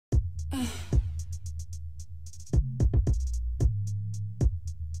You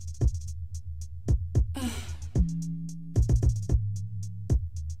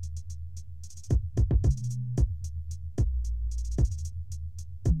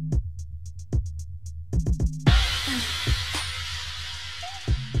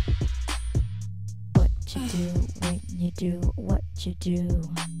do when you do what you do.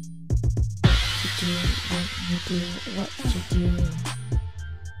 What you do when you do what you do.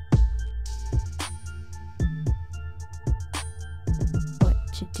 What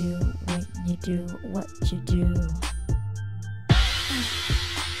you do when you do what you do.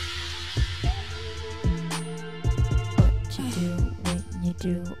 What you do when you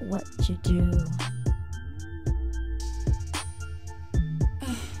do what you do.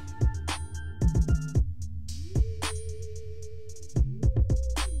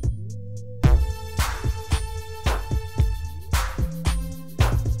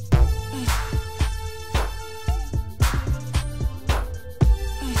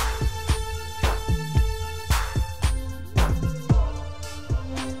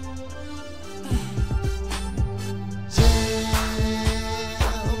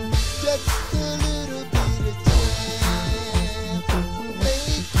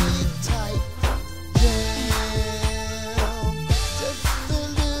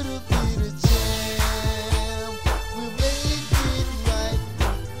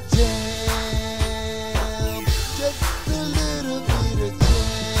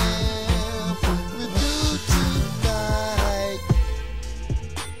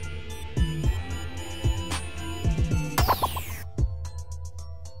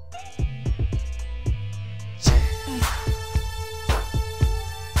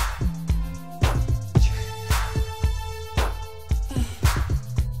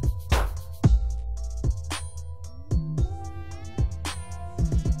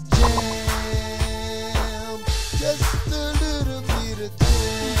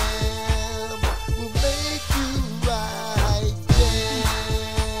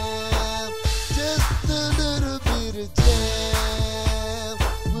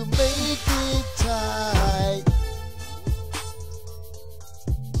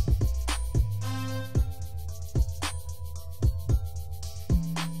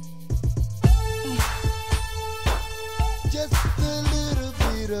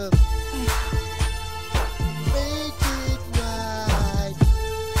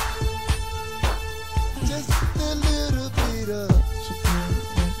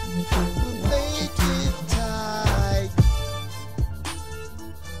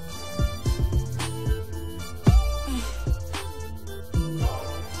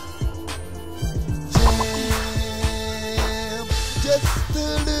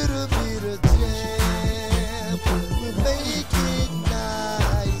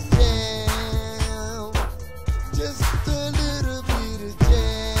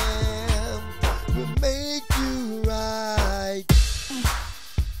 Make you right.